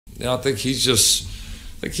I think he's just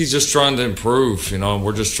trying to improve. And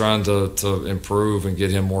we're just trying to improve and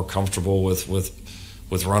get him more comfortable with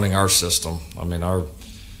running our system. I mean, our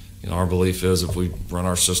belief is if we run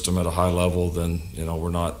our system at a high level, then you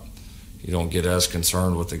don't get as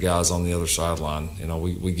concerned with the guys on the other sideline.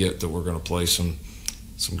 We get that we're going to play some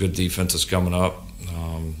good defenses coming up,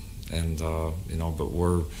 but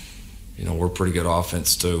we're pretty good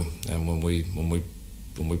offense too. And when we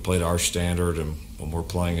play to our standard and when we're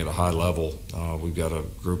playing at a high level, we've got a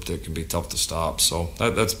group that can be tough to stop. So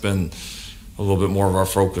that's been a little bit more of our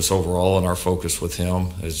focus overall, and our focus with him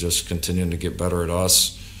is just continuing to get better at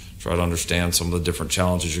us. Try to understand some of the different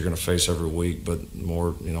challenges you're going to face every week, but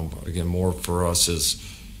more for us is,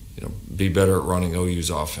 be better at running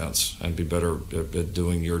OU's offense and be better at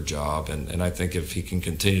doing your job. And I think if he can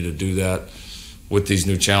continue to do that with these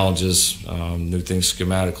new challenges, new things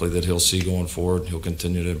schematically that he'll see going forward, he'll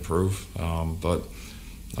continue to improve. But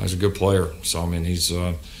he's a good player. So, I mean, he's,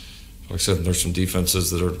 like I said, there's some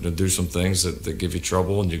defenses that are going to do some things that give you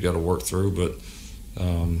trouble and you've got to work through, but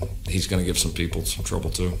he's going to give some people some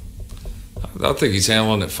trouble too. I think he's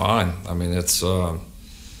handling it fine. I mean, it's, we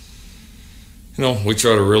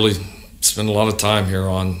try to really spend a lot of time here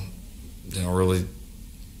on, really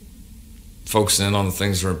focusing in on the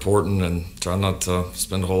things that are important and try not to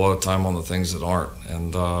spend a whole lot of time on the things that aren't.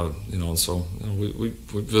 And, so we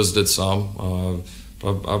visited some.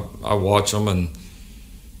 I watch him and,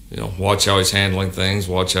 watch how he's handling things,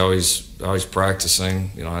 watch how he's practicing,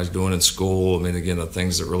 how he's doing in school. I mean, again, the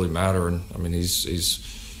things that really matter. And, I mean, he's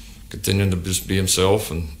continuing to just be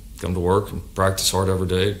himself and come to work and practice hard every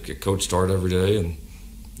day, get coached hard every day, and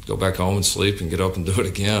go back home and sleep and get up and do it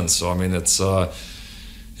again. So, I mean, it's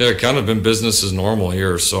kind of been business as normal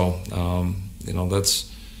here. So, that's,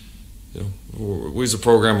 we as a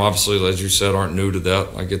program, obviously, as you said, aren't new to that.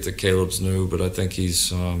 I get that Caleb's new, but I think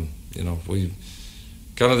he's, we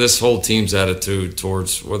kind of this whole team's attitude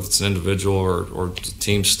towards whether it's an individual or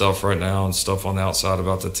team stuff right now and stuff on the outside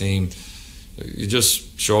about the team. You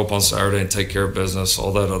just show up on Saturday and take care of business.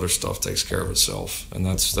 All that other stuff takes care of itself. And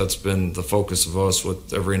that's been the focus of us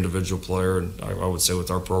with every individual player, and I would say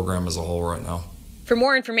with our program as a whole right now. For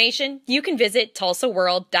more information, you can visit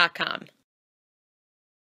TulsaWorld.com.